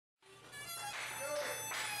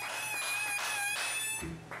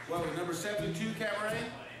Well, number 72 Cabaret.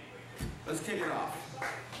 Let's kick it off.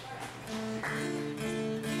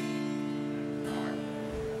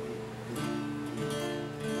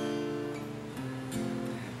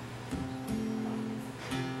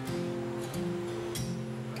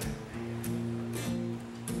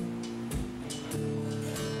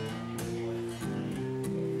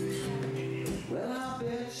 Well, I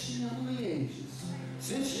bet she only ages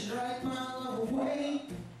since she drank my love away.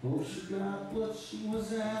 Oh, she got what she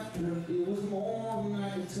was after. It was more than I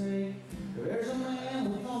could take. There's a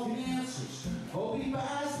man with all the answers. Hope he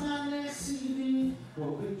buys my next CD.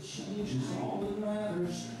 Hope it changes all that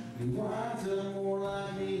matters. He winds up more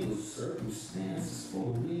like me with circumstances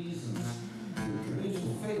for reasons. Your dreams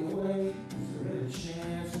will fade away. Is there any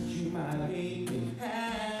chance that you might meet me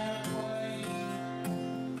halfway?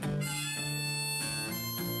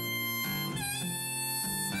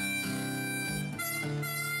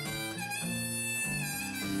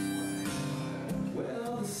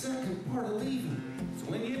 The second part of leaving is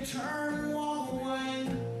when you turn and walk away.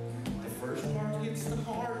 The first part gets the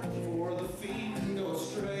heart before the feet can go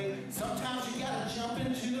astray. Sometimes you gotta jump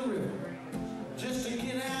into the river just to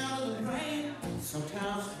get out of the rain.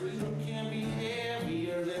 Sometimes freedom can be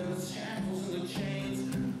heavier than the shackles and the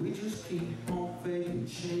chains. We just keep on faking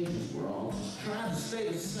changes. We're all just trying to stay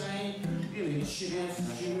the same. Any chance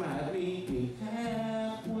that you might meet me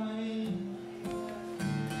halfway?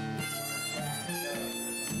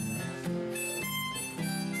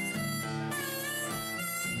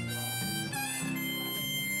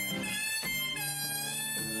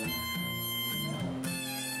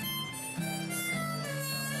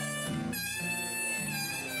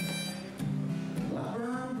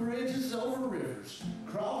 Bridges over rivers,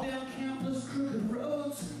 crawl down countless crooked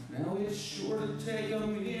roads. Now it's sure to take a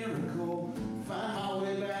miracle to find my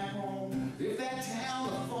way back home. If that town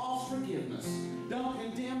of false forgiveness don't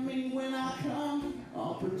condemn me when I come,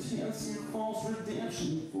 I'll pretend some false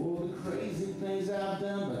redemption for the crazy things I've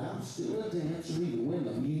done. But I'm still a dancer even when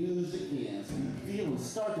the music ends. Feelings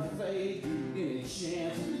start to fade. Any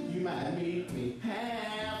chance that you might meet me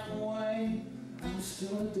halfway? I'm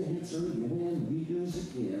still a dancer even when the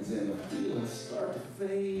music ends and the feelings start to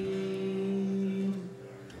fade.